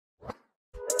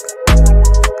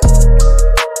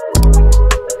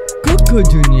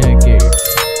kokojuniorkids.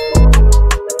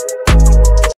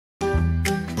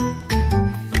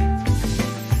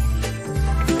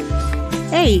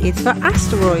 A is for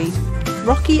asteroid,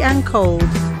 rocky and cold,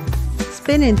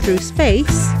 spinning through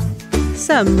space,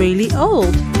 some really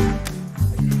old.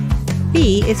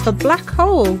 B is for black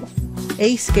hole,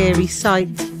 a scary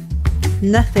sight,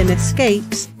 nothing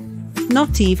escapes,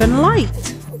 not even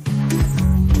light.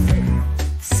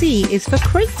 C is for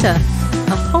crater,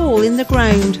 a hole in the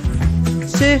ground,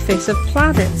 surface of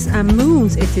planets and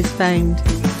moons it is found.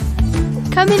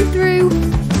 Coming through.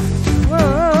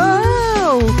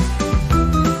 Whoa!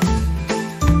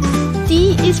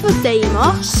 D is for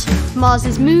Deimos,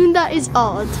 Mars's moon that is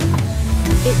odd.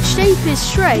 Its shape is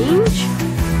strange,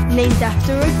 named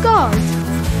after a god.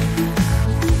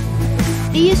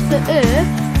 E is for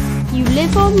Earth, you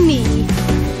live on me.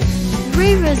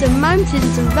 Rivers and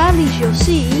mountains and valleys you'll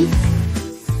see.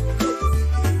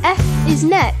 F is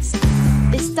next,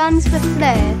 it stands for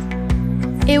flare.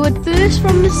 It would burst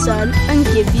from the sun and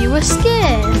give you a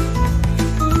scare.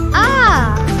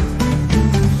 Ah!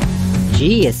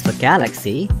 G is for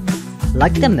galaxy,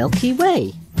 like the Milky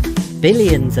Way.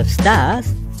 Billions of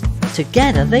stars,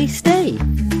 together they stay.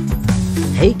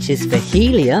 H is for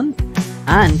helium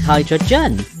and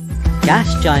hydrogen.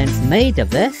 Gas giants made of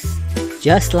this,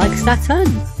 just like Saturn.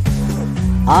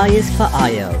 I is for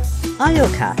Io,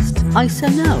 Iocaste,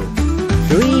 Isonoe.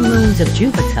 3 moons of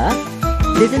Jupiter,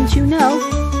 didn't you know?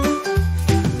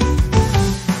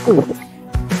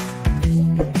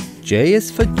 J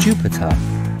is for Jupiter,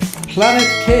 Planet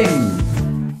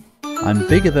King. I'm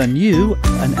bigger than you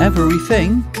and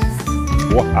everything.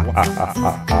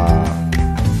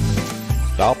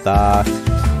 Stop that.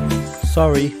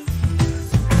 Sorry.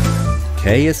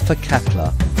 K is for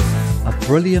Kepler, a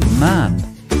brilliant man,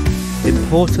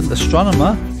 important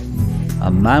astronomer,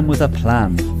 a man with a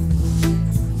plan.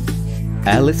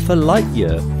 L is for light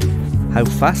year, how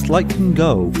fast light can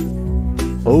go.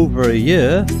 Over a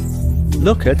year,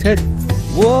 look at it,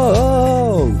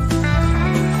 whoa!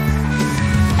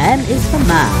 M is for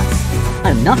Mars,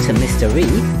 I'm not a mystery.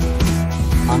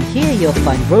 On here you'll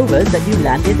find rovers that you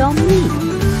landed on me.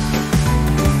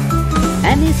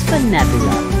 N is for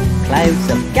nebula, clouds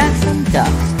of gas and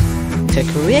dust. To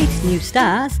create new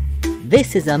stars,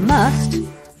 this is a must.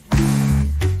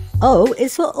 O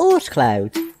is for Oort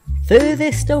cloud,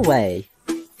 furthest away.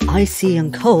 Icy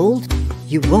and cold,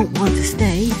 you won't want to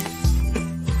stay.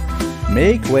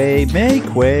 Make way,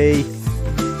 make way.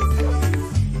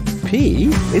 P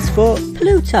is for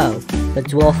Pluto, the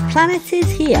dwarf planet is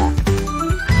here.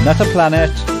 not a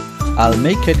planet. I'll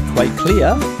make it quite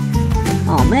clear.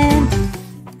 Oh man.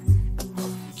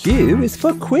 Q is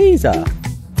for quasar,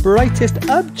 brightest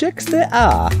objects there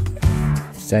are,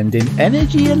 sending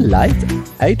energy and light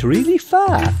out really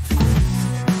far.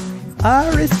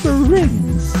 R is for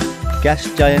rings, gas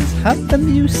giants have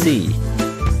them you see.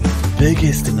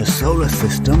 Biggest in the solar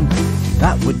system,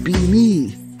 that would be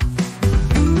me.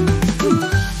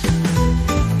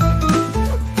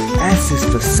 S is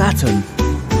for Saturn,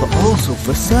 but also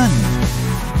for Sun.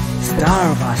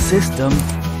 Star of our system,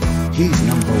 he's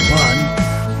number 1.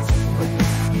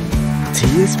 T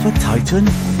is for Titan,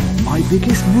 my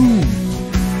biggest moon.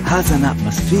 Has an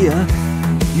atmosphere,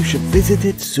 you should visit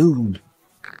it soon.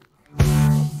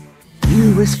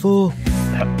 U is for...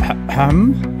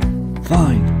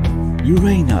 Fine,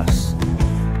 Uranus.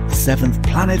 7th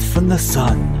planet from the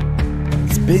Sun.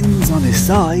 Spins on his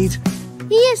side.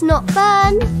 He is not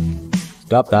fun.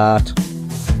 Stop that.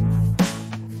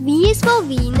 V is for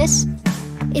Venus.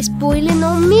 It's boiling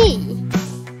on me.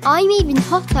 I'm even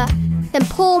hotter than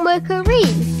poor Mercury.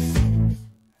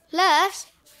 Plus,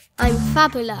 I'm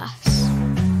fabulous.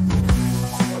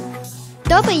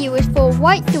 W is for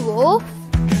white dwarf,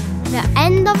 the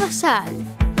end of the sun.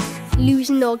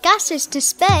 Losing all gases to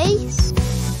space,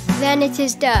 then it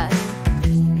is done.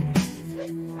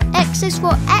 X is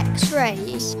for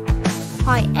X-rays,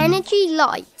 high energy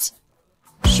light.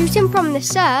 Shooting from the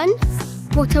sun,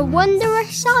 what a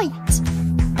wondrous sight.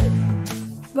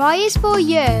 Y is for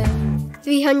year,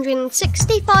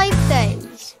 365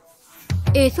 days.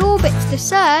 Earth orbits the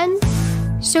sun,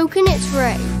 soaking its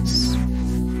rays.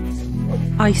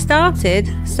 I started,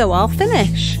 so I'll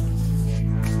finish.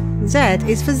 Z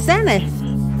is for zenith,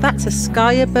 that's a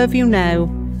sky above you now.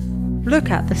 Look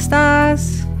at the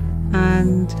stars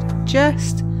and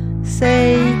just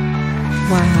say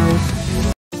wow.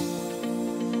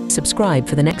 Subscribe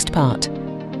for the next part.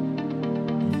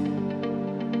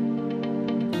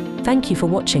 Thank you for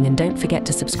watching and don't forget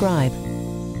to subscribe.